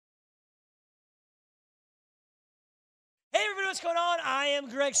what's going on? I am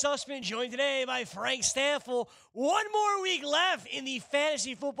Greg Sussman, joined today by Frank Stanfill. One more week left in the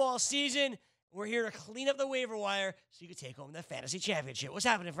fantasy football season. We're here to clean up the waiver wire so you can take home the fantasy championship. What's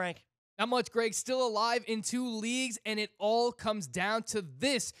happening, Frank? Not much, Greg. Still alive in 2 leagues, and it all comes down to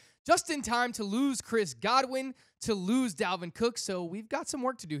this. Just in time to lose Chris Godwin, to lose Dalvin Cook, so we've got some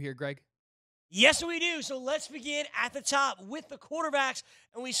work to do here, Greg. Yes, we do. So let's begin at the top with the quarterbacks,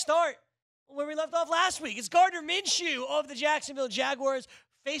 and we start where we left off last week. It's Gardner Minshew of the Jacksonville Jaguars,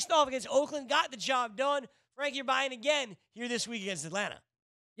 faced off against Oakland, got the job done. Frank, you're buying again here this week against Atlanta.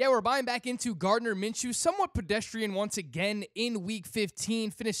 Yeah, we're buying back into Gardner Minshew, somewhat pedestrian once again in Week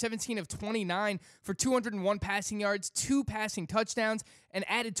 15. Finished 17 of 29 for 201 passing yards, 2 passing touchdowns, and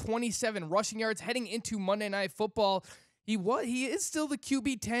added 27 rushing yards heading into Monday Night Football. He is still the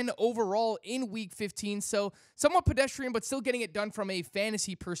QB 10 overall in Week 15, so somewhat pedestrian, but still getting it done from a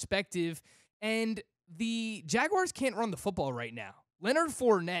fantasy perspective. And the Jaguars can't run the football right now. Leonard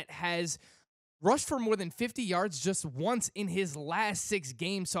Fournette has rushed for more than 50 yards just once in his last 6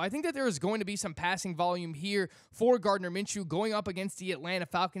 games. So I think that there is going to be some passing volume here for Gardner Minshew going up against the Atlanta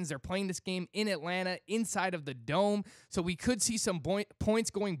Falcons. They're playing this game in Atlanta inside of the Dome. So we could see some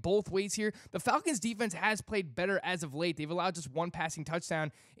points going both ways here. The Falcons defense has played better as of late. They've allowed just 1 passing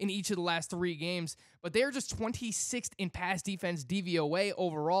touchdown in each of the last 3 games, but they're just 26th in pass defense DVOA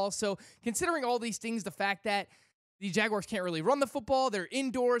overall. So considering all these things, the fact that the Jaguars can't really run the football, they're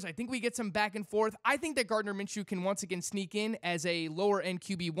indoors, I think we get some back and forth. I think that Gardner Minshew can once again sneak in as a lower-end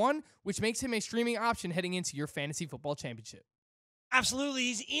QB1, which makes him a streaming option heading into your fantasy football championship. Absolutely.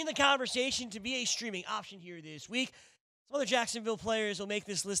 He's in the conversation to be a streaming option here this week. Some other Jacksonville players will make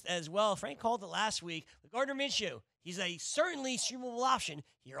this list as well. Frank called it last week. But Gardner Minshew, he's a certainly streamable option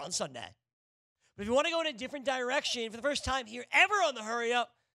here on Sunday. But if you want to go in a different direction, for the first time here ever on the Hurry Up,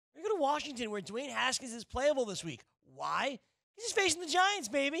 we're going to Washington, where Dwayne Haskins is playable this week. Why? He's just facing the Giants,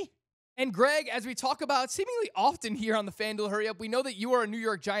 baby. And Greg, as we talk about seemingly often here on the FanDuel Hurry Up, we know that you are a New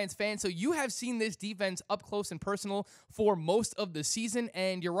York Giants fan, so you have seen this defense up close and personal for most of the season,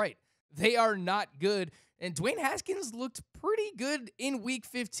 and you're right. They are not good. And Dwayne Haskins looked pretty good in Week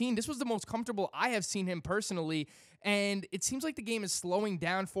 15. This was the most comfortable I have seen him personally, and it seems like the game is slowing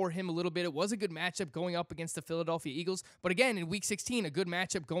down for him a little bit. It was a good matchup going up against the Philadelphia Eagles, but again, in Week 16, a good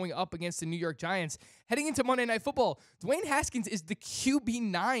matchup going up against the New York Giants. Heading into Monday Night Football, Dwayne Haskins is the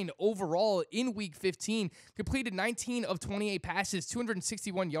QB9 overall in Week 15, completed 19 of 28 passes,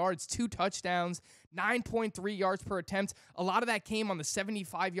 261 yards, 2 touchdowns, 9.3 yards per attempt. A lot of that came on the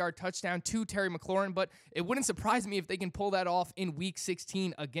 75-yard touchdown to Terry McLaurin, but it wouldn't surprise me if they can pull that off in Week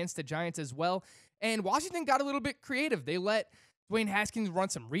 16 against the Giants as well. And Washington got a little bit creative. They let Dwayne Haskins run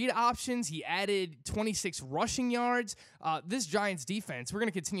some read options. He added 26 rushing yards. This Giants defense, we're going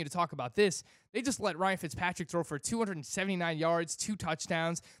to continue to talk about this. They just let Ryan Fitzpatrick throw for 279 yards, 2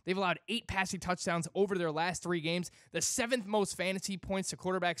 touchdowns. They've allowed 8 passing touchdowns over their last 3 games, the 7th most fantasy points to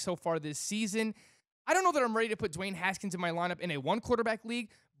quarterback so far this season. I don't know that I'm ready to put Dwayne Haskins in my lineup in a 1-quarterback league,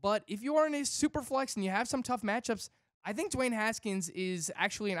 but if you are in a super flex and you have some tough matchups, I think Dwayne Haskins is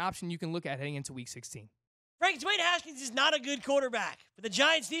actually an option you can look at heading into Week 16. Frank, Dwayne Haskins is not a good quarterback. But the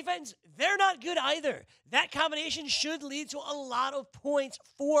Giants defense, they're not good either. That combination should lead to a lot of points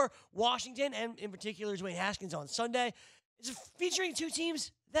for Washington, and in particular Dwayne Haskins on Sunday. It's featuring 2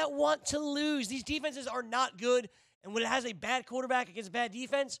 teams that want to lose. These defenses are not good, and when it has a bad quarterback against a bad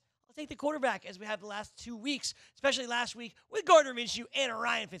defense, I'll take the quarterback, as we have the last 2 weeks, especially last week with Gardner Minshew and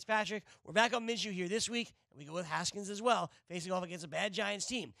Ryan Fitzpatrick. We're back on Minshew here this week, and we go with Haskins as well, facing off against a bad Giants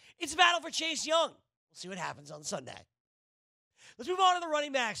team. It's a battle for Chase Young. We'll see what happens on Sunday. Let's move on to the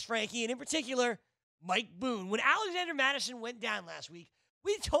running backs, Frankie, and in particular, Mike Boone. When Alexander Mattison went down last week,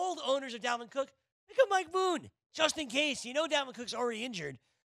 we told owners of Dalvin Cook, pick up Mike Boone, just in case. You know Dalvin Cook's already injured.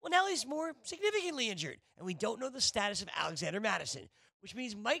 Well, now he's more significantly injured, and we don't know the status of Alexander Mattison, which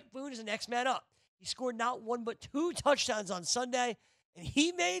means Mike Boone is the next man up. He scored not 1 but 2 touchdowns on Sunday, and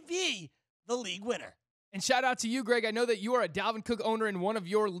he may be the league winner. And shout out to you, Greg. I know that you are a Dalvin Cook owner in one of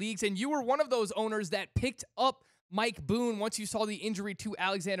your leagues, and you were one of those owners that picked up Mike Boone once you saw the injury to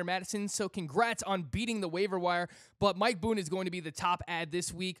Alexander Mattison. So congrats on beating the waiver wire. But Mike Boone is going to be the top ad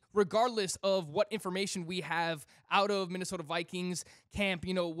this week, regardless of what information we have out of Minnesota Vikings camp.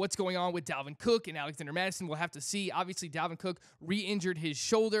 You know, what's going on with Dalvin Cook and Alexander Mattison. We'll have to see. Obviously, Dalvin Cook re-injured his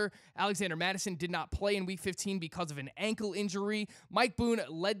shoulder. Alexander Mattison did not play in Week 15 because of an ankle injury. Mike Boone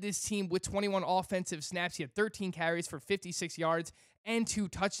led this team with 21 offensive snaps. He had 13 carries for 56 yards and 2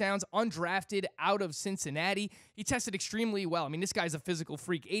 touchdowns, undrafted out of Cincinnati. He tested extremely well. I mean, this guy's a physical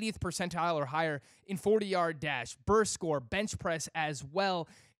freak, 80th percentile or higher in 40-yard dash, burst score, bench press as well.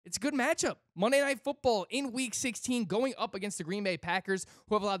 It's a good matchup. Monday Night Football in Week 16 going up against the Green Bay Packers,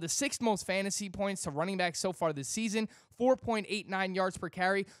 who have allowed the 6th most fantasy points to running backs so far this season, 4.89 yards per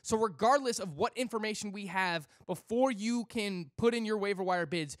carry. So regardless of what information we have, before you can put in your waiver wire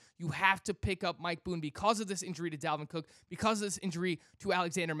bids, you have to pick up Mike Boone because of this injury to Dalvin Cook, because of this injury to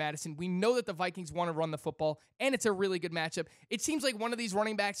Alexander Mattison. We know that the Vikings want to run the football, and it's a really good matchup. It seems like one of these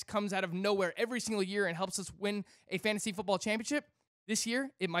running backs comes out of nowhere every single year and helps us win a fantasy football championship. This year,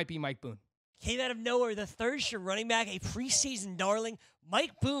 it might be Mike Boone. Came out of nowhere, the third-string running back, a preseason darling.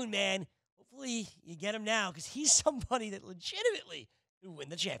 Mike Boone, man. Hopefully you get him now because he's somebody that legitimately could win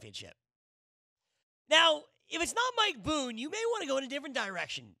the championship. Now, if it's not Mike Boone, you may want to go in a different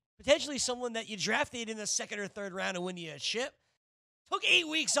direction. Potentially someone that you drafted in the 2nd or 3rd round to win you a chip. Took 8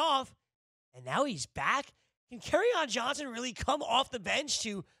 weeks off, and now he's back. Can Kerryon Johnson really come off the bench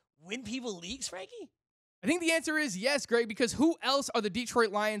to win people leagues, Frankie? I think the answer is yes, Greg, because who else are the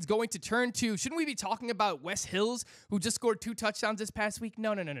Detroit Lions going to turn to? Shouldn't we be talking about Wes Hills, who just scored 2 touchdowns this past week?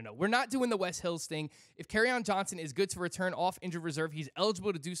 No. We're not doing the Wes Hills thing. If Kerryon Johnson is good to return off injured reserve, he's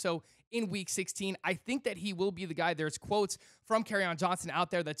eligible to do so in Week 16. I think that he will be the guy. There's quotes from Kerryon Johnson out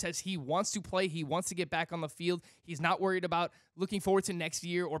there that says he wants to play. He wants to get back on the field. He's not worried about looking forward to next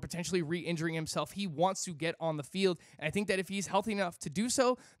year or potentially re-injuring himself. He wants to get on the field. And I think that if he's healthy enough to do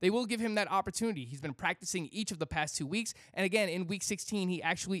so, they will give him that opportunity. He's been practicing each of the past 2 weeks. And again, in Week 16, he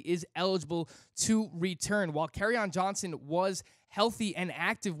actually is eligible to return. While Kerryon Johnson was healthy and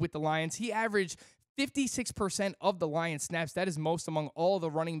active with the Lions, he averaged 56% of the Lions snaps. That is most among all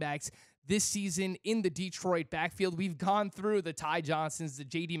the running backs this season in the Detroit backfield. We've gone through the Ty Johnsons, the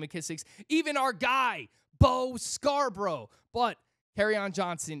J.D. McKissicks, even our guy, Bo Scarborough. But Kerryon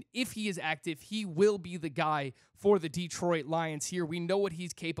Johnson, if he is active, he will be the guy for the Detroit Lions here. We know what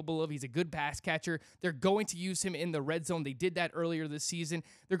he's capable of. He's a good pass catcher. They're going to use him in the red zone. They did that earlier this season.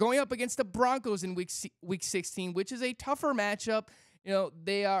 They're going up against the Broncos in week 16, which is a tougher matchup. You know,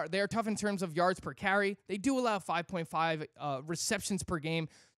 they are tough in terms of yards per carry. They do allow 5.5 receptions per game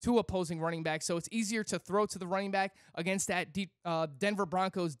to opposing running backs, so it's easier to throw to the running back against that Denver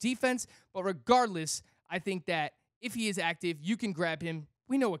Broncos defense. But regardless, I think that if he is active, you can grab him.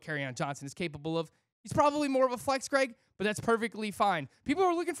 We know what Kerryon Johnson is capable of. He's probably more of a flex, Greg, but that's perfectly fine. People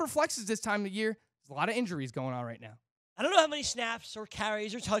are looking for flexes this time of year. There's a lot of injuries going on right now. I don't know how many snaps or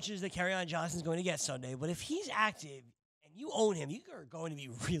carries or touches that Kerryon Johnson is going to get Sunday, but if he's active and you own him, you are going to be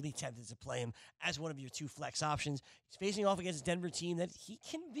really tempted to play him as one of your 2 flex options. He's facing off against a Denver team that he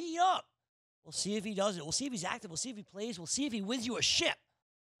can beat up. We'll see if he does it. We'll see if he's active. We'll see if he plays. We'll see if he wins you a ship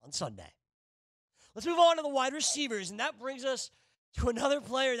on Sunday. Let's move on to the wide receivers, and that brings us to another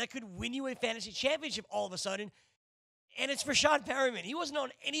player that could win you a fantasy championship all of a sudden, and it's Rashad Perriman. He wasn't on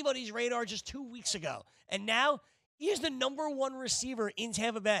anybody's radar just 2 weeks ago, and now he is the number 1 receiver in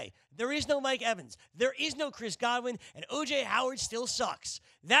Tampa Bay. There is no Mike Evans. There is no Chris Godwin, and O.J. Howard still sucks.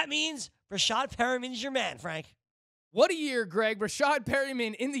 That means Rashad Perriman's your man, Frank. What a year, Greg. Rashad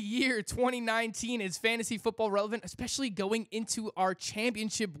Perriman in the year 2019 is fantasy football relevant, especially going into our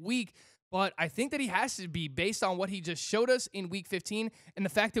championship week. But I think that he has to be based on what he just showed us in Week 15 and the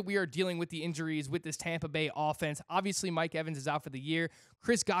fact that we are dealing with the injuries with this Tampa Bay offense. Obviously, Mike Evans is out for the year.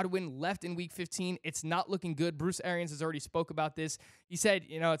 Chris Godwin left in Week 15. It's not looking good. Bruce Arians has already spoke about this. He said,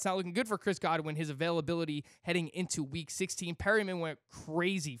 it's not looking good for Chris Godwin, his availability heading into Week 16. Perriman went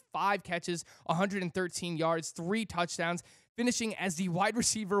crazy. 5 catches, 113 yards, 3 touchdowns, finishing as the wide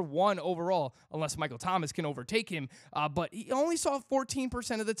receiver 1 overall, unless Michael Thomas can overtake him. But he only saw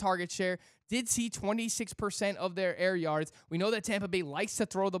 14% of the target share, did see 26% of their air yards. We know that Tampa Bay likes to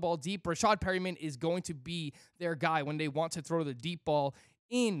throw the ball deep. Rashad Perriman is going to be their guy when they want to throw the deep ball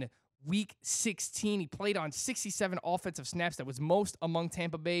in Week 16. He played on 67 offensive snaps. That was most among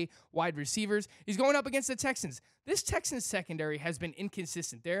Tampa Bay wide receivers. He's going up against the Texans. This Texans secondary has been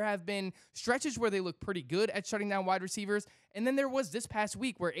inconsistent. There have been stretches where they look pretty good at shutting down wide receivers. And then there was this past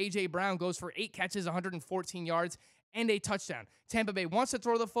week where A.J. Brown goes for 8 catches, 114 yards, and a touchdown. Tampa Bay wants to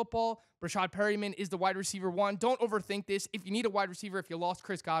throw the football. Rashad Perriman is the wide receiver 1. Don't overthink this. If you need a wide receiver, if you lost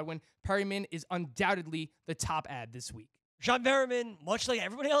Chris Godwin, Perriman is undoubtedly the top ad this week. Rashad Perriman, much like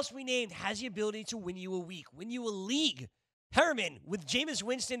everybody else we named, has the ability to win you a week, win you a league. Perriman, with Jameis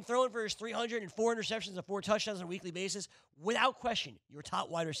Winston throwing for his 304 interceptions and 4 touchdowns on a weekly basis, without question, your top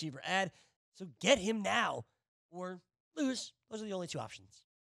wide receiver ad. So get him now or lose. Those are the only 2 options.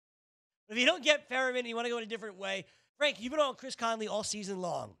 But if you don't get Perriman and you want to go in a different way, Frank, you've been on Chris Conley all season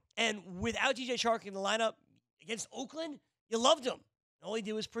long. And without DJ Chark in the lineup against Oakland, you loved him. All he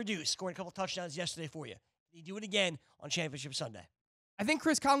did was produce, scoring a couple touchdowns yesterday for you. You do it again on Championship Sunday. I think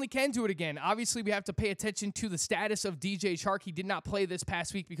Chris Conley can do it again. Obviously, we have to pay attention to the status of DJ Chark. He did not play this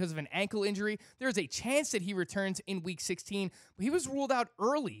past week because of an ankle injury. There's a chance that he returns in Week 16, but he was ruled out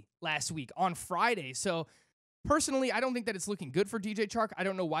early last week on Friday. So personally, I don't think that it's looking good for DJ Chark. I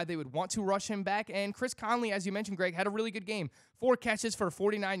don't know why they would want to rush him back. And Chris Conley, as you mentioned, Greg, had a really good game. 4 catches for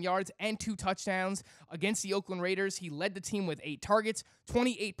 49 yards and 2 touchdowns against the Oakland Raiders. He led the team with 8 targets,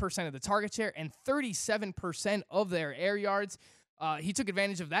 28% of the target share, and 37% of their air yards. He took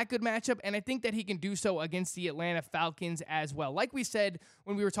advantage of that good matchup, and I think that he can do so against the Atlanta Falcons as well. Like we said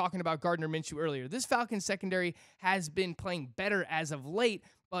when we were talking about Gardner Minshew earlier, this Falcons secondary has been playing better as of late,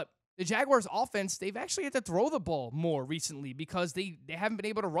 but the Jaguars offense, they've actually had to throw the ball more recently because they haven't been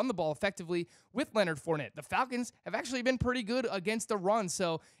able to run the ball effectively with Leonard Fournette. The Falcons have actually been pretty good against the run,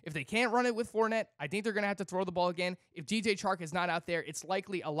 so if they can't run it with Fournette, I think they're going to have to throw the ball again. If DJ Chark is not out there, it's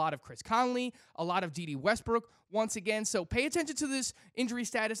likely a lot of Chris Conley, a lot of D.D. Westbrook once again, so pay attention to this injury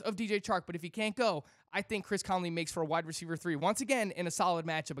status of DJ Chark, but if he can't go, I think Chris Conley makes for a wide receiver 3 once again in a solid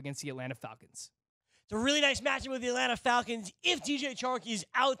matchup against the Atlanta Falcons. It's a really nice matchup with the Atlanta Falcons. If DJ Chark is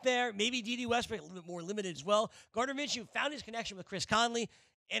out there, maybe D.D. Westbrook a little bit more limited as well. Gardner Minshew found his connection with Chris Conley,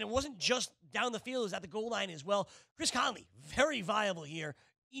 and it wasn't just down the field, it was at the goal line as well. Chris Conley, very viable here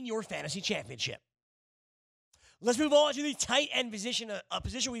in your fantasy championship. Let's move on to the tight end position, a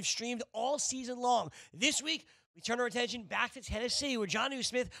position we've streamed all season long. This week, we turn our attention back to Tennessee, where Jonnu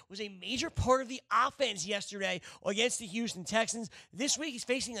Smith was a major part of the offense yesterday against the Houston Texans. This week, he's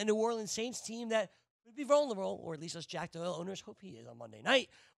facing a New Orleans Saints team that would be vulnerable, or at least us Jack Doyle owners hope he is on Monday night.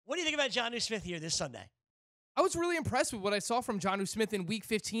 What do you think about Jonnu Smith here this Sunday? I was really impressed with what I saw from Jonnu Smith in Week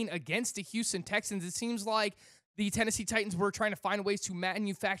 15 against the Houston Texans. It seems like the Tennessee Titans were trying to find ways to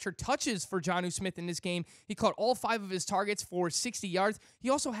manufacture touches for Jonnu Smith in this game. He caught all 5 of his targets for 60 yards. He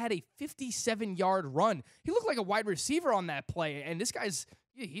also had a 57-yard run. He looked like a wide receiver on that play, and this guy's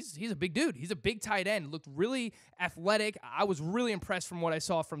he's a big dude. He's a big tight end. Looked really athletic. I was really impressed from what I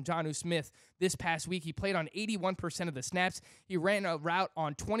saw from Jonnu Smith this past week. He played on 81% of the snaps. He ran a route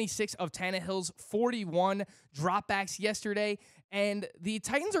on 26 of Tannehill's 41 dropbacks yesterday. And the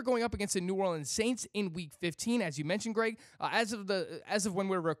Titans are going up against the New Orleans Saints in Week 15, as you mentioned, Greg. As of when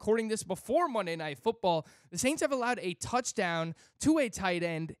we're recording this before Monday Night Football, the Saints have allowed a touchdown to a tight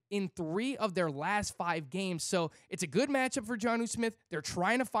end in 3 of their last 5 games. So it's a good matchup for Jonnu Smith. They're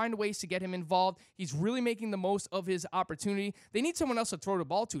trying to find ways to get him involved. He's really making the most of his opportunity. They need someone else to throw the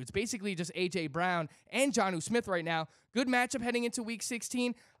ball to. It's basically just A.J. Brown and Jonnu Smith right now. Good matchup heading into Week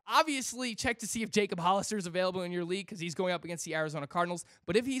 16. Obviously, check to see if Jacob Hollister is available in your league because he's going up against the Arizona Cardinals.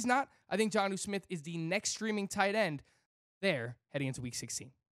 But if he's not, I think Jonnu Smith is the next streaming tight end there heading into Week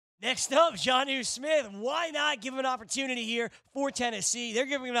 16. Next up, Jonnu Smith. Why not give him an opportunity here for Tennessee? They're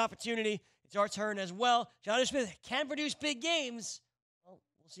giving him an opportunity. It's our turn as well. Jonnu Smith can produce big games. Well,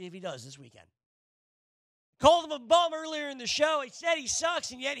 we'll see if he does this weekend. Called him a bum earlier in the show. He said he sucks,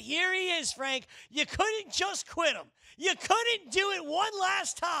 and yet here he is, Frank. You couldn't just quit him. You couldn't do it one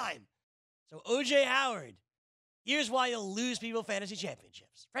last time. So, O.J. Howard, here's why you'll lose people fantasy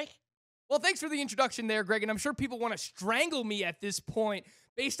championships. Frank? Well, thanks for the introduction there, Greg, and I'm sure people want to strangle me at this point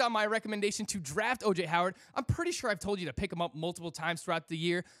based on my recommendation to draft O.J. Howard. I'm pretty sure I've told you to pick him up multiple times throughout the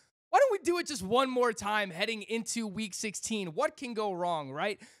year. Why don't we do it just one more time heading into Week 16? What can go wrong,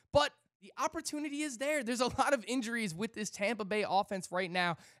 right? But the opportunity is there. There's a lot of injuries with this Tampa Bay offense right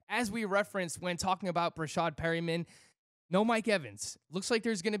now, as we referenced when talking about Brashad Perryman. No Mike Evans. Looks like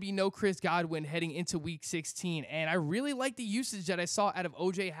there's going to be no Chris Godwin heading into Week 16, and I really like the usage that I saw out of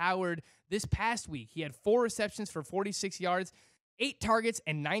O.J. Howard this past week. He had 4 receptions for 46 yards, 8 targets,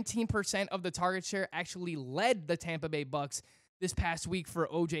 and 19% of the target share. Actually led the Tampa Bay Bucks this past week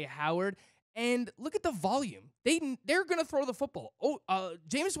for O.J. Howard. And look at the volume. They're going to throw the football.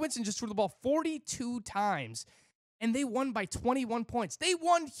 Jameis Winston just threw the ball 42 times, and they won by 21 points. They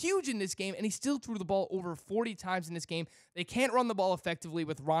won huge in this game, and he still threw the ball over 40 times in this game. They can't run the ball effectively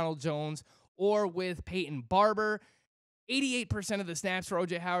with Ronald Jones or with Peyton Barber. 88% of the snaps for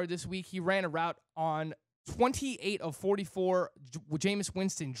O.J. Howard this week. He ran a route on 28 of 44 Jameis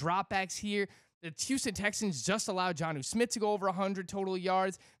Winston dropbacks here. The Houston Texans just allowed Jonnu Smith to go over 100 total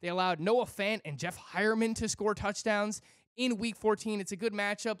yards. They allowed Noah Fant and Jeff Hireman to score touchdowns in Week 14. It's a good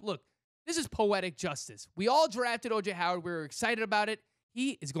matchup. Look, this is poetic justice. We all drafted O.J. Howard. We were excited about it.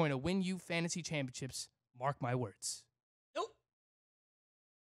 He is going to win you fantasy championships. Mark my words. Nope.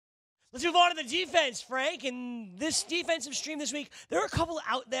 Let's move on to the defense, Frank. And this defensive stream this week, there are a couple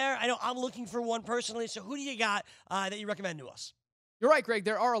out there. I know I'm looking for one personally. So who do you got that you recommend to us? You're right, Greg.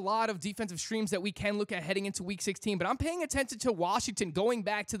 There are a lot of defensive streams that we can look at heading into Week 16, but I'm paying attention to Washington going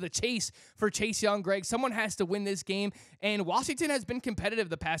back to the chase for Chase Young, Greg. Someone has to win this game, and Washington has been competitive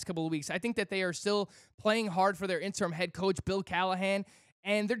the past couple of weeks. I think that they are still playing hard for their interim head coach, Bill Callahan,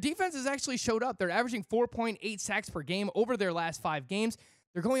 and their defense has actually showed up. They're averaging 4.8 sacks per game over their last 5 games.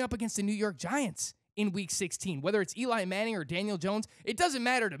 They're going up against the New York Giants in Week 16. Whether it's Eli Manning or Daniel Jones, it doesn't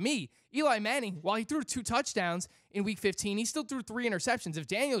matter to me. Eli Manning, while he threw 2 touchdowns in Week 15, he still threw 3 interceptions. If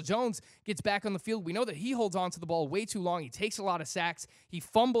Daniel Jones gets back on the field, we know that he holds on to the ball way too long. He takes a lot of sacks. He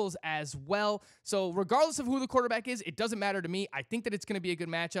fumbles as well. So regardless of who the quarterback is, it doesn't matter to me. I think that it's going to be a good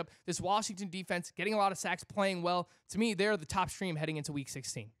matchup. This Washington defense, getting a lot of sacks, playing well. To me, they're the top stream heading into Week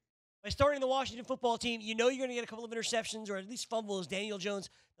 16. By starting the Washington football team, you know you're going to get a couple of interceptions or at least fumbles. Daniel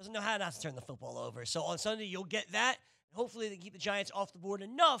Jones doesn't know how not to turn the football over. So on Sunday, you'll get that. Hopefully, they keep the Giants off the board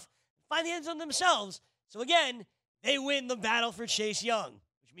enough, find the end zone themselves. So again, they win the battle for Chase Young,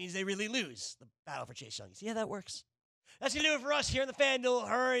 which means they really lose the battle for Chase Young. You see how that works? That's going to do it for us here in the FanDuel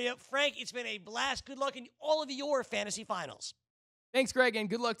Hurry Up. Frank, it's been a blast. Good luck in all of your fantasy finals. Thanks, Greg, and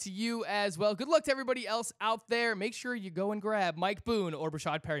good luck to you as well. Good luck to everybody else out there. Make sure you go and grab Mike Boone or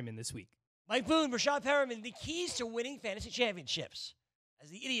Brashad Perryman this week. Mike Boone, Brashad Perryman, the keys to winning fantasy championships. As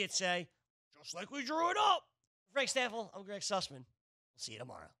the idiots say, just like we drew it up. Frank Staffel, I'm Greg Sussman. We'll see you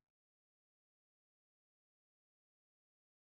tomorrow.